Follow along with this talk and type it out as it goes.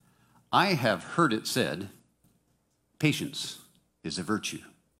I have heard it said, patience is a virtue.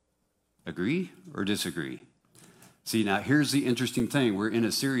 Agree or disagree? See, now here's the interesting thing. We're in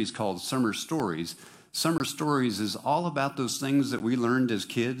a series called Summer Stories. Summer Stories is all about those things that we learned as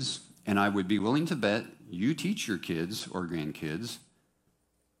kids, and I would be willing to bet you teach your kids or grandkids,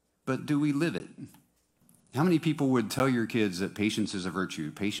 but do we live it? How many people would tell your kids that patience is a virtue?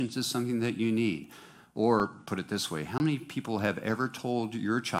 Patience is something that you need. Or put it this way, how many people have ever told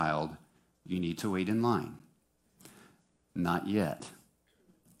your child you need to wait in line? Not yet.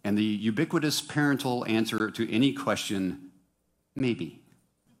 And the ubiquitous parental answer to any question, maybe.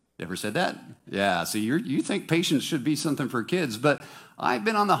 You ever said that? Yeah, see, you think patience should be something for kids, but I've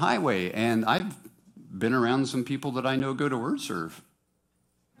been on the highway and I've been around some people that I know go to word serve.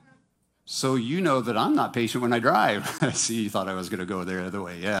 So you know that I'm not patient when I drive. See, you thought I was going to go the other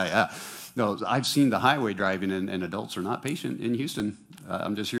way. Yeah. No, I've seen the highway driving, and adults are not patient in Houston.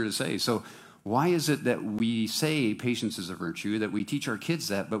 I'm just here to say. So why is it that we say patience is a virtue, that we teach our kids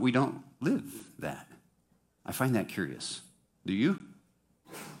that, but we don't live that? I find that curious. Do you?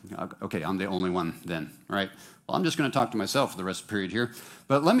 Okay, I'm the only one then, right? Well, I'm just going to talk to myself for the rest of the period here.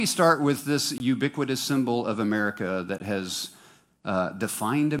 But let me start with this ubiquitous symbol of America that has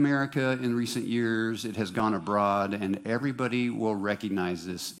defined America in recent years. It has gone abroad, and everybody will recognize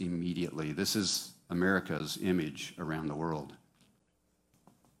this immediately. This is America's image around the world.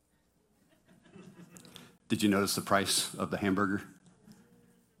 Did you notice the price of the hamburger?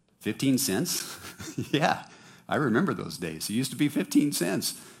 15 cents? Yeah, I remember those days. It used to be 15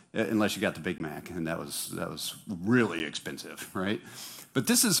 cents, unless you got the Big Mac, and that was really expensive, right? But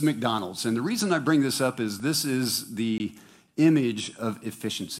this is McDonald's, and the reason I bring this up is this is the image of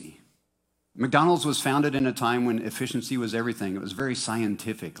efficiency. McDonald's was founded in a time when efficiency was everything. It was very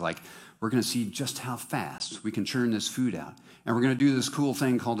scientific, like we're going to see just how fast we can churn this food out. And we're going to do this cool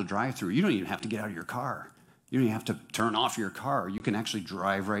thing called a drive-through. You don't even have to get out of your car. You don't even have to turn off your car. You can actually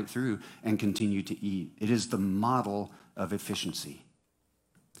drive right through and continue to eat. It is the model of efficiency.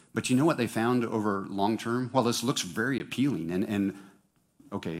 But you know what they found over long term? Well, this looks very appealing, and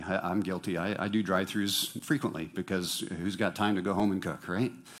okay, I'm guilty. I do drive-thrus frequently because who's got time to go home and cook,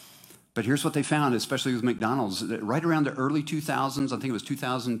 right? But here's what they found, especially with McDonald's. Right around the early 2000s, I think it was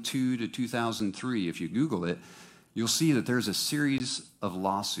 2002 to 2003, if you Google it, you'll see that there's a series of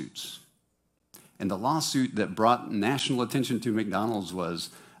lawsuits. And the lawsuit that brought national attention to McDonald's was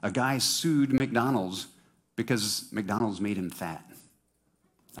a guy sued McDonald's because McDonald's made him fat.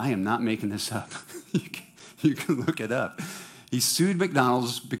 I am not making this up. You can look it up. He sued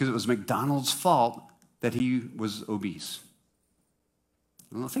McDonald's because it was McDonald's fault that he was obese.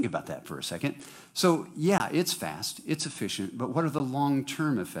 Well, think about that for a second. So, yeah, it's fast, it's efficient, but what are the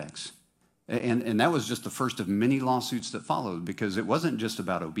long-term effects? And that was just the first of many lawsuits that followed, because it wasn't just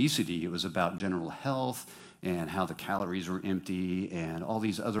about obesity, it was about general health and how the calories were empty and all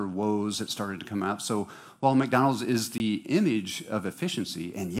these other woes that started to come out. So while McDonald's is the image of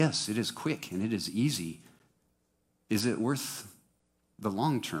efficiency, and yes, it is quick and it is easy, is it worth the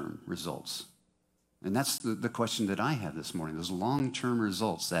long-term results? And that's the question that I have this morning, those long-term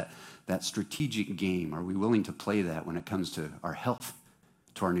results, that strategic game. Are we willing to play that when it comes to our health,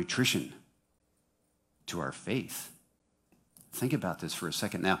 to our nutrition, to our faith? Think about this for a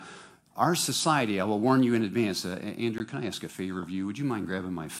second. Now, our society, I will warn you in advance, Andrew, can I ask a favor of you? Would you mind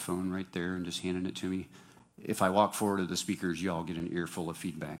grabbing my phone right there and just handing it to me? If I walk forward to the speakers, you all get an earful of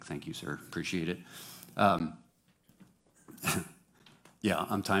feedback. Thank you, sir. Appreciate it. Yeah,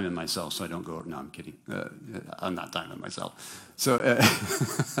 I'm timing myself so I don't go, no, I'm kidding. I'm not timing myself. So,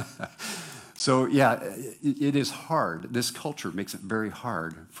 so yeah, it is hard. This culture makes it very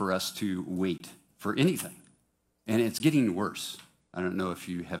hard for us to wait for anything. And it's getting worse. I don't know if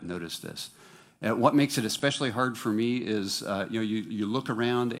you have noticed this. What makes it especially hard for me is, you look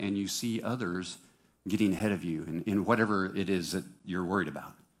around and you see others getting ahead of you in whatever it is that you're worried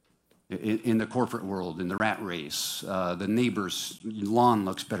about. In the corporate world, in the rat race, the neighbor's lawn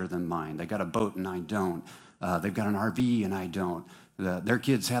looks better than mine. They got a boat and I don't. They've got an RV and I don't. Their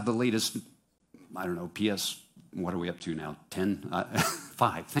kids have the latest, I don't know, PS, what are we up to now? 10?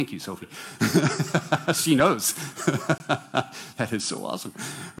 5. Thank you, Sophie. She knows. That is so awesome,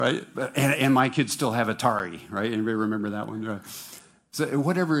 right? And my kids still have Atari, right? Anybody remember that one? So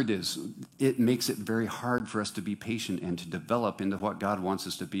whatever it is, it makes it very hard for us to be patient and to develop into what God wants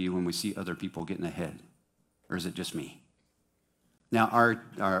us to be when we see other people getting ahead. Or is it just me? Now,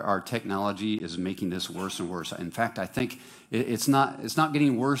 our technology is making this worse and worse. In fact, I think it's not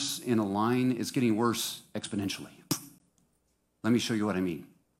getting worse in a line, it's getting worse exponentially. Let me show you what I mean.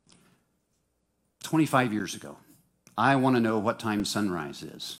 25 years ago, I want to know what time sunrise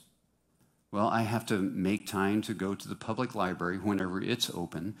is. Well, I have to make time to go to the public library whenever it's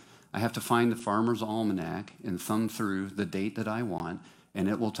open. I have to find the Farmer's Almanac and thumb through the date that I want, and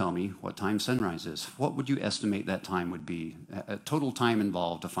it will tell me what time sunrise is. What would you estimate that time would be? A total time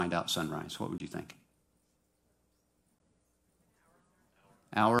involved to find out sunrise. What would you think?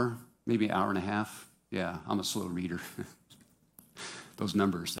 Hour? Maybe an hour and a half? Yeah, I'm a slow reader. Those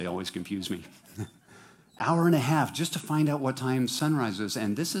numbers, they always confuse me. Hour and a half just to find out what time sunrise is.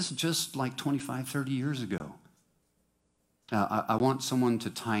 And this is just like 25, 30 years ago. Now, I want someone to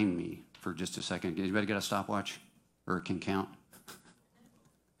time me for just a second. Anybody got a stopwatch or can count?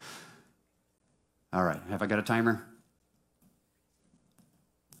 All right, have I got a timer?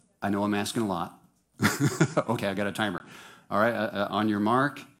 I know I'm asking a lot. Okay, I got a timer. All right, on your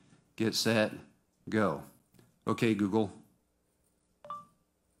mark, get set, go. Okay, Google.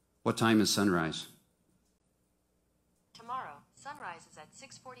 What time is sunrise? Tomorrow, sunrise is at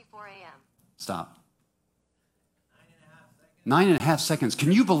 6:44 a.m. Stop. 9.5 seconds.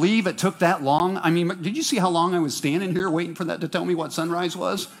 Can you believe it took that long? I mean, did you see how long I was standing here waiting for that to tell me what sunrise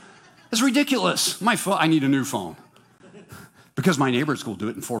was? It's ridiculous. My phone, I need a new phone. Because my neighbors will do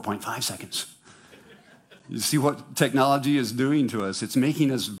it in 4.5 seconds. You see what technology is doing to us? It's making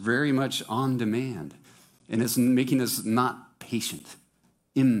us very much on demand. And it's making us not patient,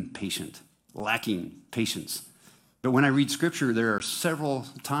 impatient, lacking patience. But when I read Scripture, there are several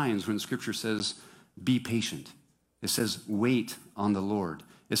times when Scripture says, be patient. It says, wait on the Lord.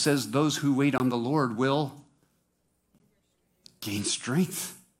 It says, those who wait on the Lord will gain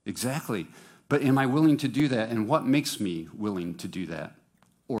strength. Exactly. But am I willing to do that? And what makes me willing to do that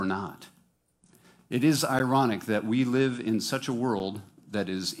or not? It is ironic that we live in such a world that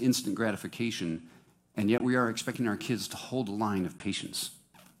is instant gratification, and yet we are expecting our kids to hold a line of patience.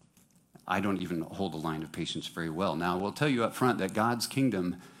 I don't even hold a line of patience very well. Now, I will tell you up front that God's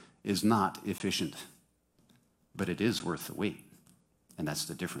kingdom is not efficient, but it is worth the wait, and that's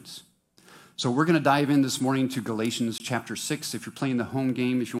the difference. So we're going to dive in this morning to Galatians chapter 6. If you're playing the home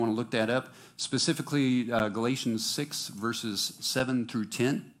game, if you want to look that up, specifically Galatians 6, verses 7 through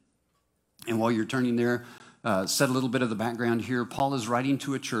 10. And while you're turning there, set a little bit of the background here. Paul is writing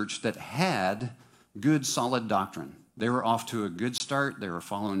to a church that had good, solid doctrine. They were off to a good start. They were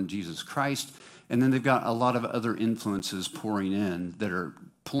following Jesus Christ. And then they've got a lot of other influences pouring in that are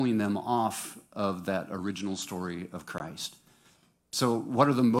pulling them off of that original story of Christ. So what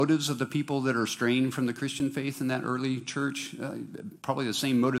are the motives of the people that are straying from the Christian faith in that early church? Probably the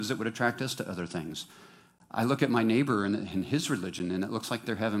same motives that would attract us to other things. I look at my neighbor and his religion, and it looks like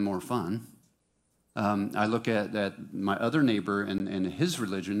they're having more fun. I look at my other neighbor and his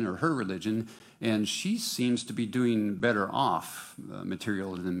religion or her religion, and she seems to be doing better off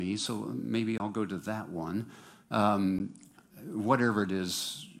materially than me, so maybe I'll go to that one. Whatever it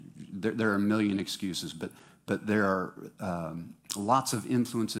is, there are a million excuses, but there are lots of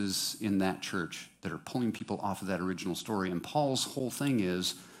influences in that church that are pulling people off of that original story. And Paul's whole thing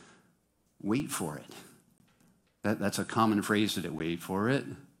is, wait for it. That's a common phrase today, wait for it.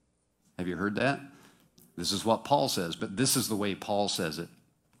 Have you heard that? This is what Paul says, but this is the way Paul says it.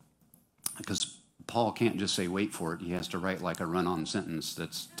 Because Paul can't just say wait for it. He has to write like a run-on sentence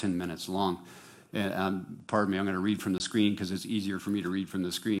that's 10 minutes long. And pardon me, I'm going to read from the screen because it's easier for me to read from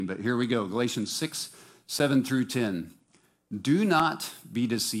the screen. But here we go, Galatians 6, 7 through 10. Do not be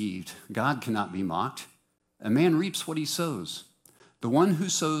deceived. God cannot be mocked. A man reaps what he sows. The one who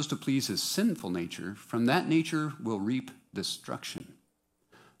sows to please his sinful nature, from that nature will reap destruction.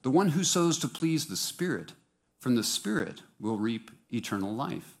 The one who sows to please the Spirit, from the Spirit will reap eternal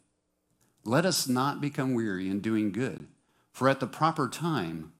life. Let us not become weary in doing good, for at the proper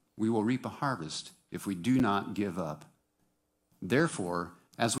time we will reap a harvest if we do not give up. Therefore,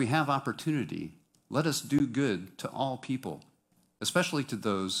 as we have opportunity, let us do good to all people, especially to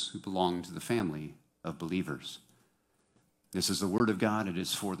those who belong to the family of believers. This is the word of God. It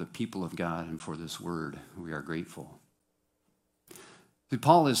is for the people of God, and for this word we are grateful. See,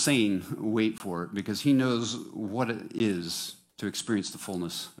 Paul is saying, wait for it, because he knows what it is to experience the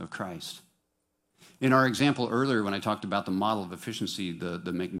fullness of Christ. In our example earlier, when I talked about the model of efficiency, the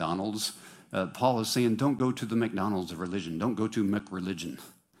McDonald's, Paul is saying, don't go to the McDonald's of religion. Don't go to McReligion.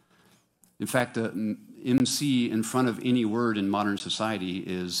 In fact, the MC in front of any word in modern society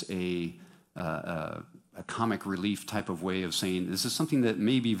is a comic relief type of way of saying this is something that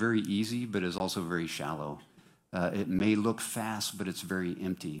may be very easy, but is also very shallow. It may look fast, but it's very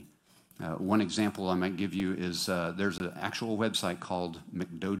empty. One example I might give you is there's an actual website called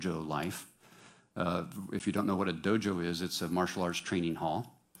McDojo Life. If you don't know what a dojo is, it's a martial arts training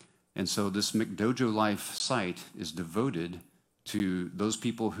hall. And so this McDojo Life site is devoted to those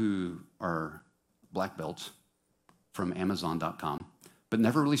people who are black belts from Amazon.com, but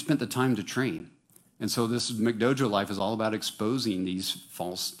never really spent the time to train. And so this McDojo life is all about exposing these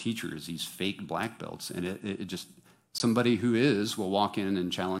false teachers, these fake black belts. And it just, somebody who is will walk in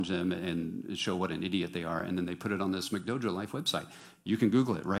and challenge them and show what an idiot they are. And then they put it on this McDojo life website. You can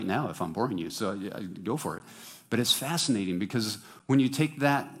Google it right now if I'm boring you, so go for it. But it's fascinating because when you take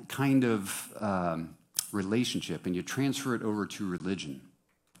that kind of relationship and you transfer it over to religion,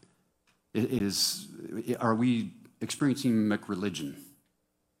 are we experiencing McReligion?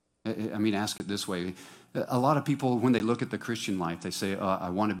 I mean, ask it this way. A lot of people, when they look at the Christian life, they say, I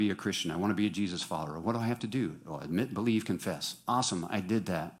want to be a Christian. I want to be a Jesus follower. What do I have to do? Well, admit, believe, confess. Awesome, I did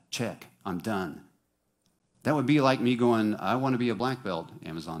that. Check, I'm done. That would be like me going, I want to be a black belt.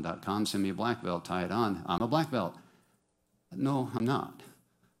 Amazon.com, send me a black belt, tie it on. I'm a black belt. No, I'm not.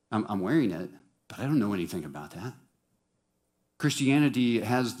 I'm wearing it, but I don't know anything about that. Christianity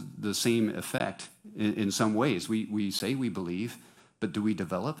has the same effect in some ways. We say we believe, but do we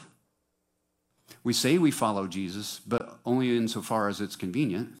develop? We say we follow Jesus, but only insofar as it's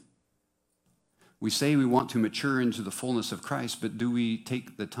convenient. We say we want to mature into the fullness of Christ, but do we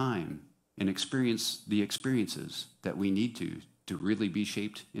take the time and experience the experiences that we need to really be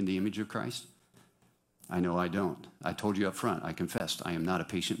shaped in the image of Christ? I know I don't. I told you up front, I confessed, I am not a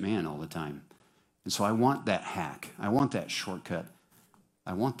patient man all the time. And so I want that hack. I want that shortcut.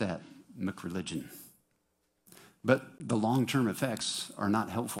 I want that McReligion. But the long-term effects are not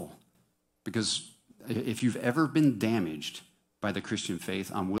helpful, because if you've ever been damaged by the Christian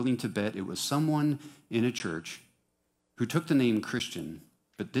faith, I'm willing to bet it was someone in a church who took the name Christian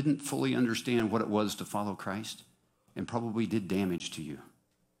but didn't fully understand what it was to follow Christ and probably did damage to you.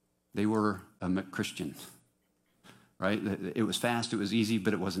 They were a Christian, right? It was fast, it was easy,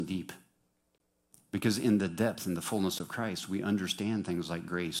 but it wasn't deep. Because in the depth and the fullness of Christ, we understand things like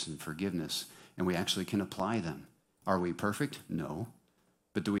grace and forgiveness, and we actually can apply them. Are we perfect? No.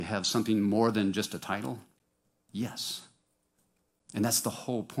 But do we have something more than just a title? Yes. And that's the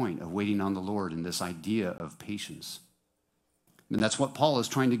whole point of waiting on the Lord and this idea of patience. And that's what Paul is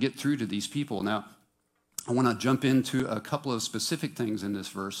trying to get through to these people. Now, I want to jump into a couple of specific things in this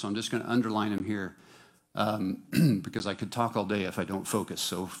verse, so I'm just going to underline them here because I could talk all day if I don't focus.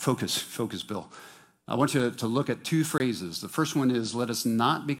 So focus, Bill. I want you to look at two phrases. The first one is, let us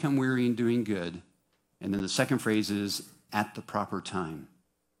not become weary in doing good. And then the second phrase is, at the proper time.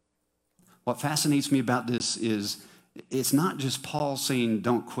 What fascinates me about this is it's not just Paul saying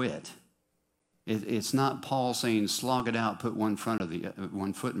don't quit. It's not Paul saying slog it out, put one foot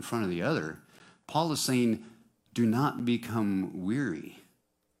in front of the other. Paul is saying do not become weary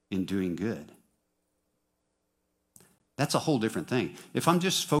in doing good. That's a whole different thing. If I'm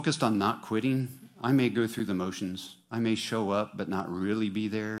just focused on not quitting, I may go through the motions. I may show up but not really be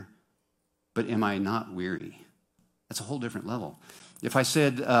there. But am I not weary? That's a whole different level. If I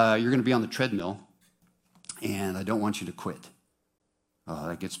said you're going to be on the treadmill and I don't want you to quit,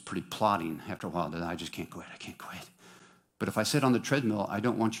 that gets pretty plodding after a while. I just can't quit. I can't quit. But if I said on the treadmill, I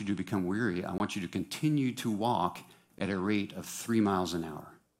don't want you to become weary. I want you to continue to walk at a rate of 3 miles an hour.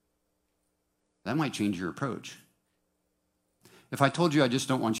 That might change your approach. If I told you I just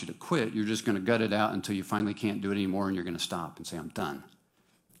don't want you to quit, you're just going to gut it out until you finally can't do it anymore and you're going to stop and say, I'm done.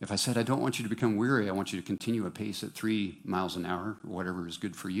 If I said I don't want you to become weary, I want you to continue a pace at 3 miles an hour, or whatever is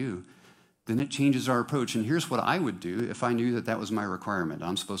good for you, then it changes our approach. And here's what I would do if I knew that that was my requirement.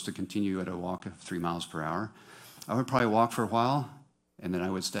 I'm supposed to continue at a walk of 3 miles per hour. I would probably walk for a while, and then I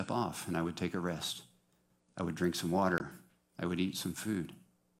would step off, and I would take a rest. I would drink some water. I would eat some food.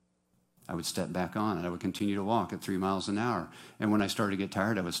 I would step back on, and I would continue to walk at 3 miles an hour. And when I started to get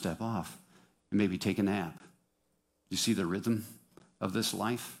tired, I would step off and maybe take a nap. You see the rhythm of this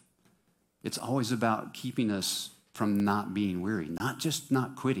life? It's always about keeping us from not being weary, not just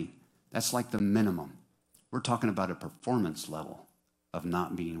not quitting. That's like the minimum. We're talking about a performance level of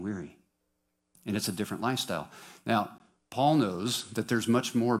not being weary. And it's a different lifestyle. Now, Paul knows that there's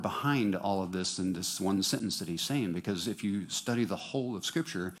much more behind all of this than this one sentence that he's saying, because if you study the whole of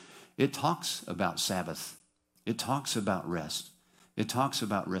Scripture, it talks about Sabbath. It talks about rest. It talks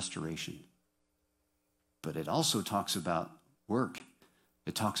about restoration. But it also talks about work.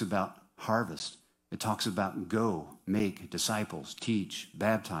 It talks about harvest. It talks about go, make, disciples, teach,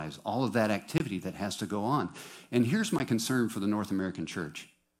 baptize, all of that activity that has to go on. And here's my concern for the North American church,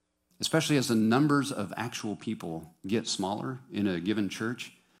 especially as the numbers of actual people get smaller in a given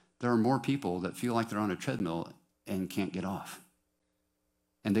church. There are more people that feel like they're on a treadmill and can't get off.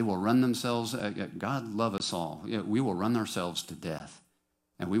 And they will run themselves, God love us all. We will run ourselves to death,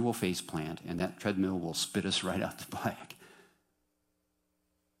 and we will face plant, and that treadmill will spit us right out the back.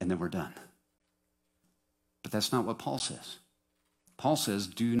 then we're done. But that's not what Paul says. Paul says,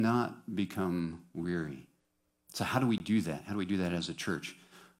 do not become weary. So how do we do that? How do we do that as a church?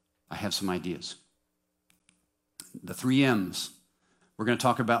 I have some ideas. The 3 M's. We're going to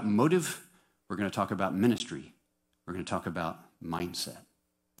talk about motive. We're going to talk about ministry. We're going to talk about mindset.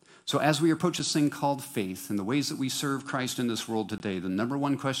 So as we approach this thing called faith and the ways that we serve Christ in this world today, the number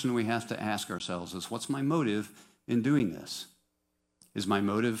one question we have to ask ourselves is, what's my motive in doing this? Is my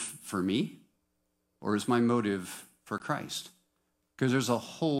motive for me, or is my motive for Christ? Because there's a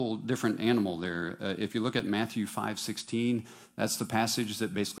whole different animal there. If you look at Matthew 5:16, that's the passage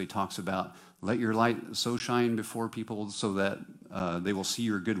that basically talks about, let your light so shine before people so that they will see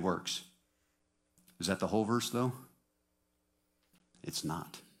your good works. Is that the whole verse, though? It's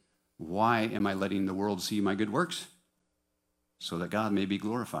not. Why am I letting the world see my good works? So that God may be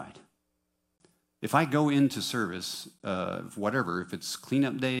glorified. If I go into service, whatever, if it's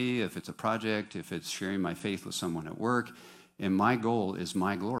cleanup day, if it's a project, if it's sharing my faith with someone at work, and my goal is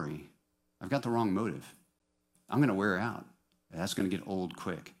my glory, I've got the wrong motive. I'm going to wear out. That's going to get old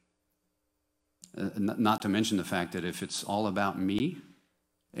quick. Not to mention the fact that if it's all about me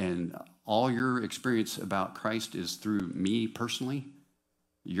and all your experience about Christ is through me personally,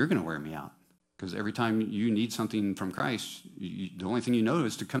 you're going to wear me out. Because every time you need something from Christ, the only thing you know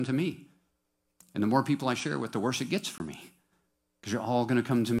is to come to me. And the more people I share with, the worse it gets for me. Because you're all going to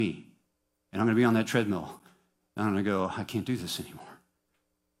come to me. And I'm going to be on that treadmill. And I'm going to go, I can't do this anymore.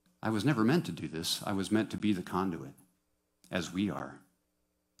 I was never meant to do this. I was meant to be the conduit, as we are.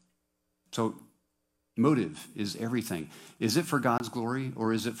 So motive is everything. Is it for God's glory,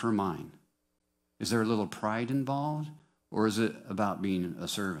 or is it for mine? Is there a little pride involved, or is it about being a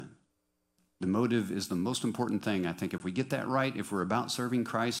servant? The motive is the most important thing. I think if we get that right, if we're about serving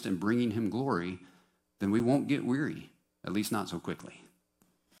Christ and bringing him glory, then we won't get weary, at least not so quickly.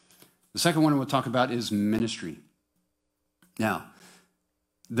 The second one we'll talk about is ministry. Now,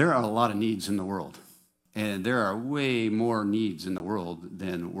 there are a lot of needs in the world, and there are way more needs in the world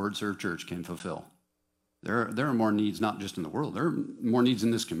than Word Serve Church can fulfill. There are more needs not just in the world. There are more needs in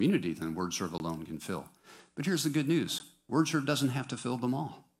this community than Word Serve alone can fill. But here's the good news. Word Serve doesn't have to fill them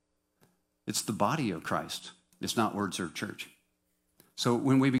all. It's the body of Christ. It's not Word Serve Church. So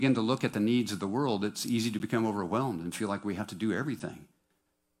when we begin to look at the needs of the world, it's easy to become overwhelmed and feel like we have to do everything.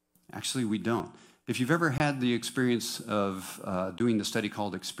 Actually, we don't. If you've ever had the experience of doing the study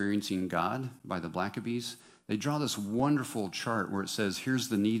called Experiencing God by the Blackabees, they draw this wonderful chart where it says, here's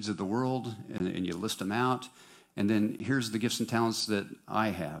the needs of the world, and you list them out, and then here's the gifts and talents that I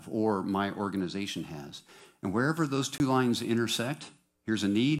have or my organization has. And wherever those two lines intersect, here's a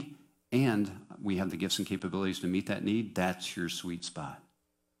need, and we have the gifts and capabilities to meet that need, that's your sweet spot.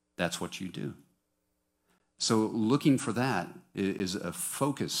 That's what you do. So looking for that is a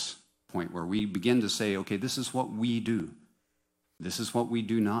focus point where we begin to say, okay, this is what we do. This is what we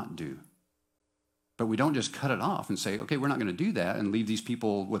do not do. But we don't just cut it off and say, okay, we're not going to do that and leave these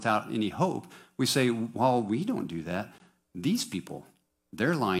people without any hope. We say, while we don't do that, these people,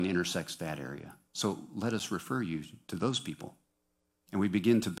 their line intersects that area. So let us refer you to those people. And we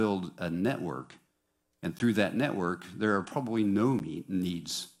begin to build a network. And through that network, there are probably no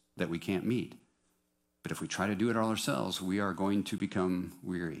needs that we can't meet. But if we try to do it all ourselves, we are going to become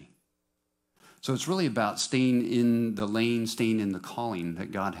weary. So it's really about staying in the lane, staying in the calling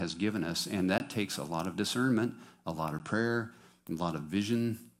that God has given us. And that takes a lot of discernment, a lot of prayer, a lot of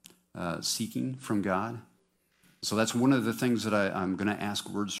vision seeking from God. So that's one of the things that I'm going to ask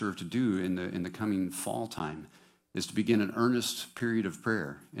Word Serve to do in the coming fall time, is to begin an earnest period of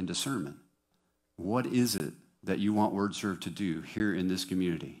prayer and discernment. What is it that you want Word Serve to do here in this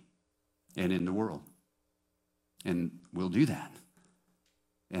community and in the world? And we'll do that.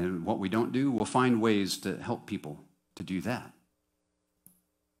 And what we don't do, we'll find ways to help people to do that.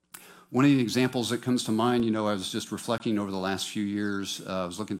 One of the examples that comes to mind, I was just reflecting over the last few years. I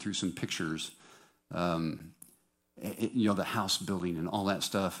was looking through some pictures, the house building and all that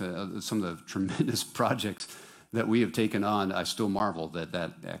stuff, some of the tremendous projects that we have taken on. I still marvel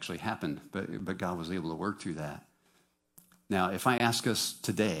that actually happened, but God was able to work through that. Now, if I ask us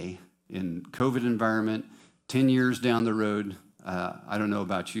today, in COVID environment, 10 years down the road, I don't know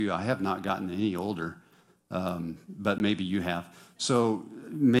about you, I have not gotten any older, but maybe you have. So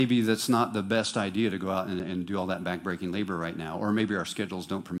maybe that's not the best idea to go out and do all that backbreaking labor right now, or maybe our schedules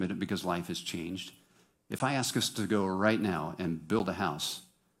don't permit it because life has changed. If I ask us to go right now and build a house,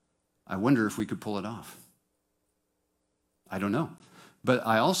 I wonder if we could pull it off. I don't know. But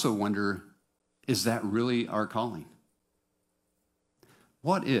I also wonder, is that really our calling?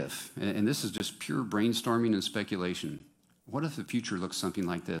 What if, and this is just pure brainstorming and speculation, what if the future looks something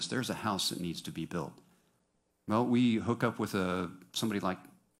like this? There's a house that needs to be built. Well, we hook up with somebody like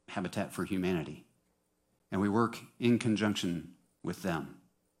Habitat for Humanity, and we work in conjunction with them.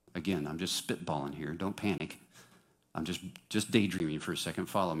 Again, I'm just spitballing here. Don't panic. I'm just daydreaming for a second.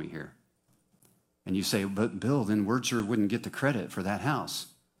 Follow me here. And you say, but Bill, then WordServe wouldn't get the credit for that house.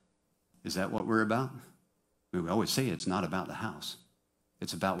 Is that what we're about? We always say it's not about the house.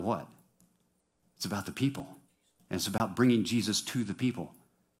 It's about what? It's about the people. And it's about bringing Jesus to the people.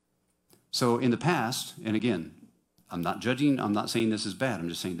 So in the past, and again, I'm not judging, I'm not saying this is bad, I'm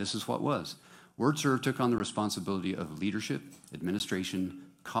just saying this is what was. WordServe took on the responsibility of leadership, administration,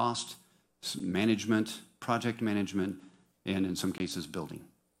 cost, management, project management, and in some cases, building.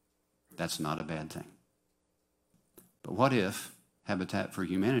 That's not a bad thing. But what if Habitat for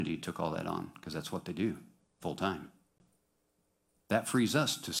Humanity took all that on? Because that's what they do, full time. That frees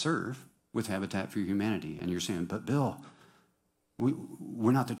us to serve with Habitat for Humanity. And you're saying, but Bill,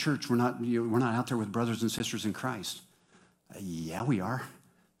 we're not the church. We're not out there with brothers and sisters in Christ. Yeah, we are.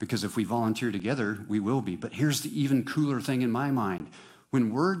 Because if we volunteer together, we will be. But here's the even cooler thing in my mind.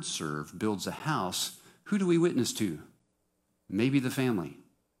 When WordServe builds a house, who do we witness to? Maybe the family.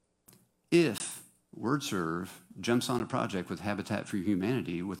 If WordServe jumps on a project with Habitat for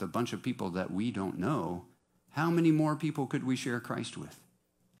Humanity with a bunch of people that we don't know, how many more people could we share Christ with?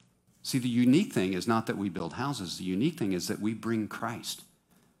 See, the unique thing is not that we build houses. The unique thing is that we bring Christ.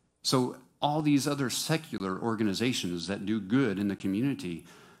 So all these other secular organizations that do good in the community,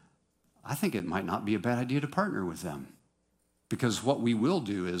 I think it might not be a bad idea to partner with them. Because what we will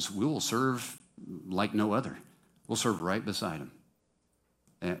do is we will serve like no other. We'll serve right beside them.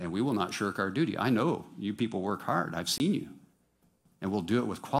 And we will not shirk our duty. I know you people work hard. I've seen you. And we'll do it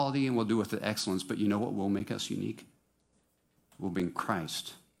with quality and we'll do it with excellence. But you know what will make us unique? We'll bring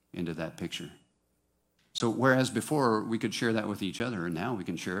Christ into that picture. So whereas before we could share that with each other, and now we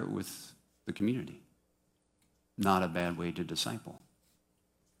can share it with the community. Not a bad way to disciple.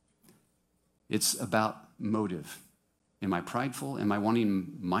 It's about motive. Am I prideful? Am I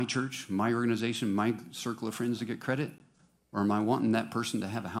wanting my church, my organization, my circle of friends to get credit? Or am I wanting that person to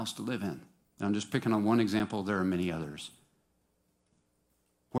have a house to live in? And I'm just picking on one example. There are many others.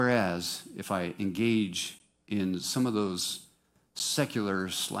 Whereas if I engage in some of those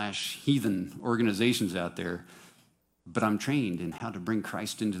secular/heathen organizations out there, but I'm trained in how to bring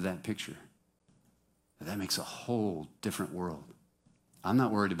Christ into that picture, that makes a whole different world. I'm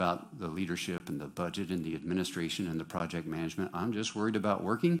not worried about the leadership and the budget and the administration and the project management. I'm just worried about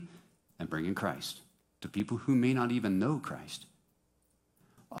working and bringing Christ to people who may not even know Christ.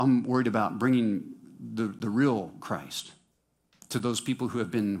 I'm worried about bringing the real Christ to those people who have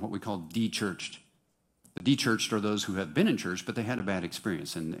been what we call de-churched. The de-churched are those who have been in church, but they had a bad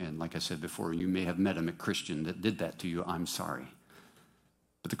experience. And like I said before, you may have met a McChristian that did that to you. I'm sorry.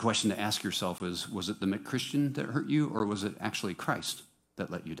 But the question to ask yourself is, was it the McChristian that hurt you, or was it actually Christ that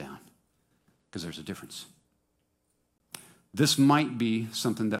let you down? Because there's a difference. This might be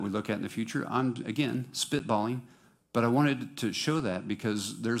something that we look at in the future. I'm, again, spitballing, but I wanted to show that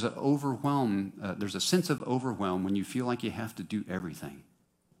because there's a sense of overwhelm when you feel like you have to do everything.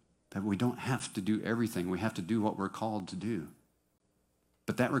 That we don't have to do everything. We have to do what we're called to do.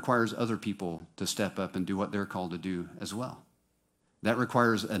 But that requires other people to step up and do what they're called to do as well. That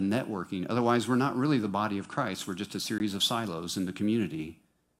requires a networking. Otherwise, we're not really the body of Christ. We're just a series of silos in the community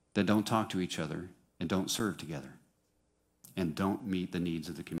that don't talk to each other and don't serve together and don't meet the needs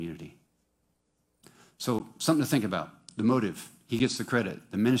of the community. So something to think about. The motive, he gets the credit.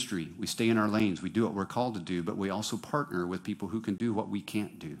 The ministry, we stay in our lanes. We do what we're called to do, but we also partner with people who can do what we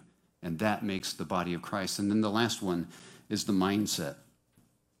can't do. And that makes the body of Christ. And then the last one is the mindset.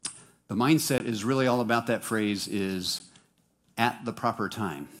 The mindset is really all about that phrase is at the proper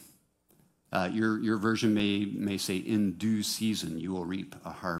time. Your version may say in due season you will reap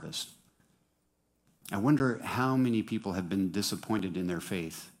a harvest. I wonder how many people have been disappointed in their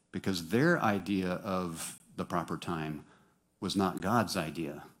faith because their idea of the proper time was not God's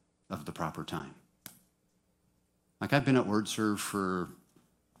idea of the proper time. Like I've been at WordServe for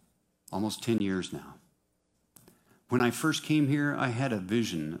almost 10 years now. When I first came here, I had a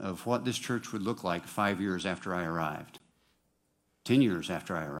vision of what this church would look like 5 years after I arrived, 10 years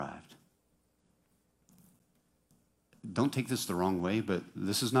after I arrived. Don't take this the wrong way, but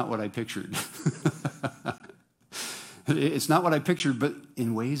this is not what I pictured. It's not what I pictured, but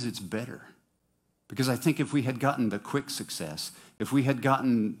in ways it's better. Because I think if we had gotten the quick success, if we had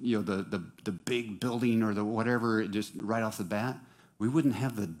gotten the big building or the whatever just right off the bat, we wouldn't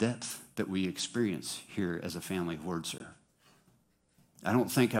have the depth that we experience here as a family of WordServe. I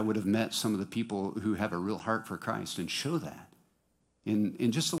don't think I would have met some of the people who have a real heart for Christ and show that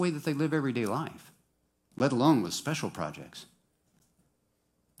in just the way that they live everyday life, let alone with special projects.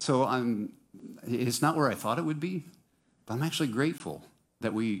 So it's not where I thought it would be, but I'm actually grateful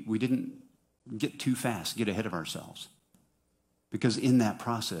that we didn't get too fast, get ahead of ourselves. Because in that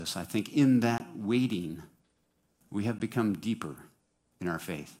process, I think in that waiting, we have become deeper in our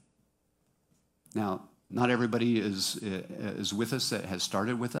faith. Now, not everybody is with us that has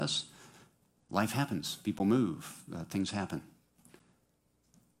started with us. Life happens. People move. Things happen.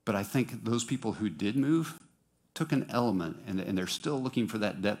 But I think those people who did move took an element, and they're still looking for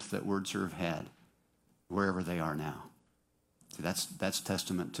that depth that Word Serve had, wherever they are now. See, that's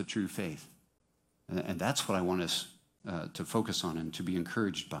testament to true faith. And that's what I want us to focus on and to be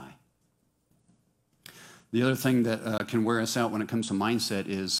encouraged by. The other thing that can wear us out when it comes to mindset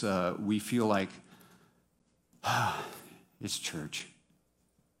is we feel like, it's church.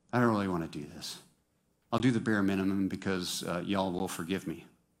 I don't really want to do this. I'll do the bare minimum because y'all will forgive me.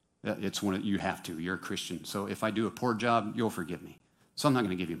 It's one you have to. You're a Christian. So if I do a poor job, you'll forgive me. So I'm not going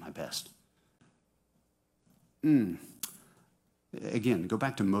to give you my best. Again, go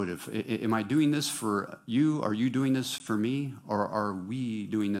back to motive. Am I doing this for you? Are you doing this for me? Or are we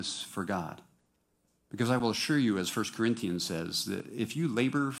doing this for God? Because I will assure you, as 1 Corinthians says, that if you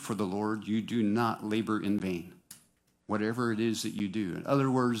labor for the Lord, you do not labor in vain, whatever it is that you do. In other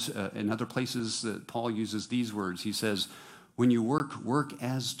words, in other places that Paul uses these words, he says, when you work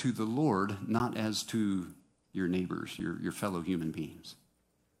as to the Lord, not as to your neighbors, your fellow human beings.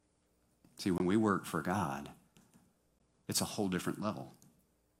 See, when we work for God, it's a whole different level.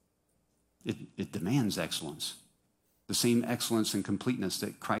 It demands excellence. The same excellence and completeness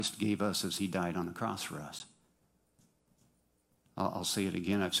that Christ gave us as he died on the cross for us. I'll say it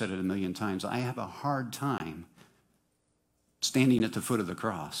again. I've said it a million times. I have a hard time standing at the foot of the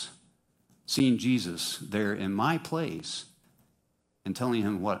cross, seeing Jesus there in my place and telling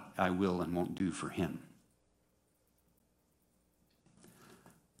him what I will and won't do for him.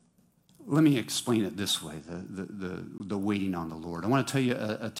 Let me explain it this way, the waiting on the Lord. I want to tell you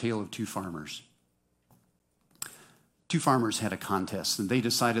a tale of two farmers. Two farmers had a contest, and they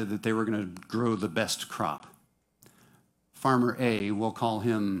decided that they were going to grow the best crop. Farmer A, we'll call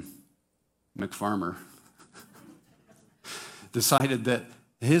him McFarmer, decided that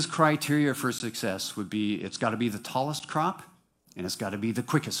his criteria for success would be it's got to be the tallest crop, and it's got to be the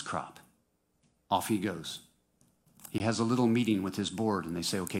quickest crop. Off he goes. He has a little meeting with his board, and they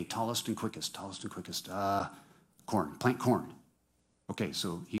say, okay, tallest and quickest. Corn, plant corn. Okay,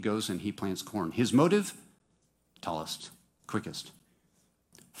 so he goes and he plants corn. His motive? Tallest, quickest.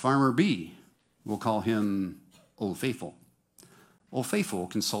 Farmer B, we'll call him Old Faithful. Old Faithful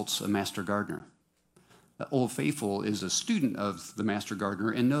consults a master gardener. Old Faithful is a student of the master gardener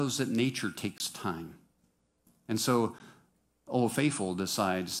and knows that nature takes time. And so Old Faithful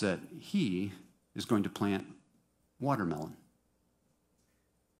decides that he is going to plant watermelon.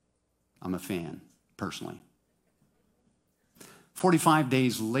 I'm a fan, personally. 45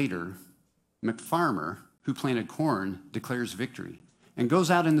 days later, McFarmer, who planted corn, declares victory and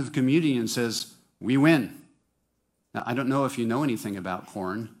goes out into the community and says, we win. Now, I don't know if you know anything about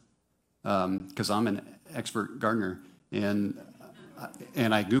corn, because I'm an expert gardener, and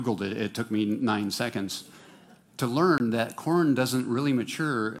I Googled it. It took me 9 seconds to learn that corn doesn't really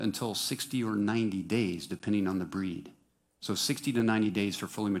mature until 60 or 90 days, depending on the breed. So 60 to 90 days for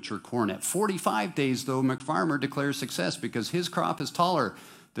fully mature corn. At 45 days, though, McFarmer declares success because his crop is taller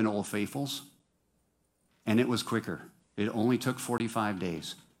than Old Faithful's. And it was quicker. It only took 45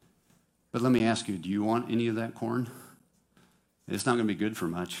 days. But let me ask you, do you want any of that corn? It's not going to be good for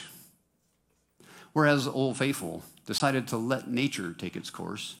much. Whereas Old Faithful decided to let nature take its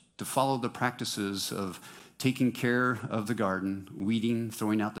course, to follow the practices of taking care of the garden, weeding,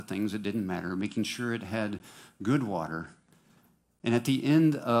 throwing out the things that didn't matter, making sure it had good water. And at the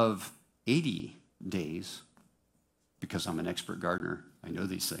end of 80 days, because I'm an expert gardener, I know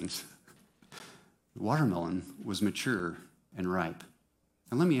these things, the watermelon was mature and ripe.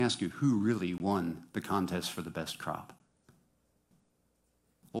 And let me ask you, who really won the contest for the best crop?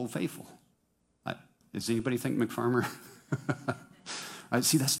 Old Faithful. Does anybody think McFarmer?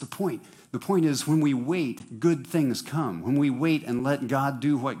 See, that's the point. The point is when we wait, good things come. When we wait and let God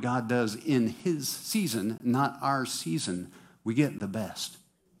do what God does in his season, not our season, we get the best.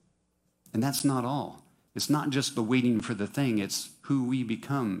 And that's not all. It's not just the waiting for the thing, it's who we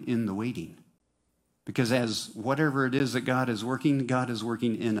become in the waiting. Because as whatever it is that God is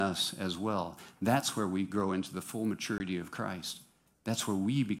working in us as well. That's where we grow into the full maturity of Christ. That's where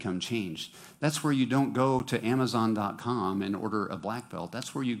we become changed. That's where you don't go to Amazon.com and order a black belt.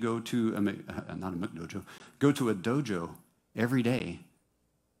 That's where you go to, not a McDojo, go to a dojo every day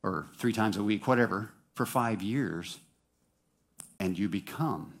or 3 times a week, whatever, for 5 years, and you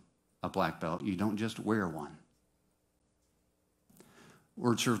become a black belt. You don't just wear one.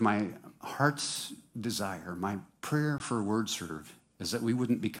 Word Serve, my heart's desire, my prayer for Word Serve is that we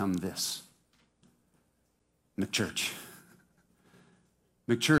wouldn't become this. McChurch.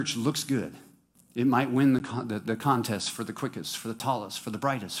 McChurch looks good. It might win the contest for the quickest, for the tallest, for the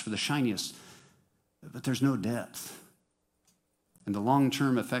brightest, for the shiniest, but there's no depth. And the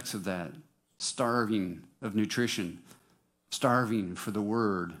long-term effects of that, starving of nutrition, starving for the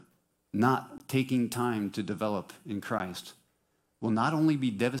Word, not taking time to develop in Christ, will not only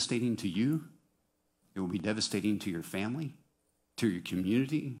be devastating to you, it will be devastating to your family, to your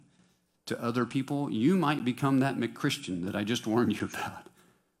community, to other people. You might become that McChristian that I just warned you about.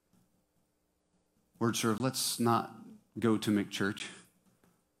 Word Serve, let's not go to McChurch,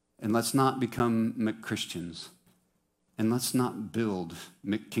 and let's not become McChristians, and let's not build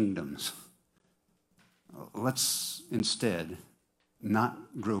McKingdoms. Let's instead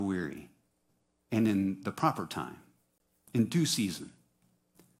not grow weary, and in the proper time, in due season,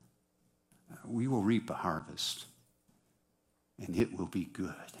 we will reap a harvest, and it will be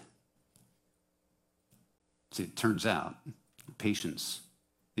good. See, it turns out patience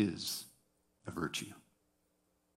is a virtue.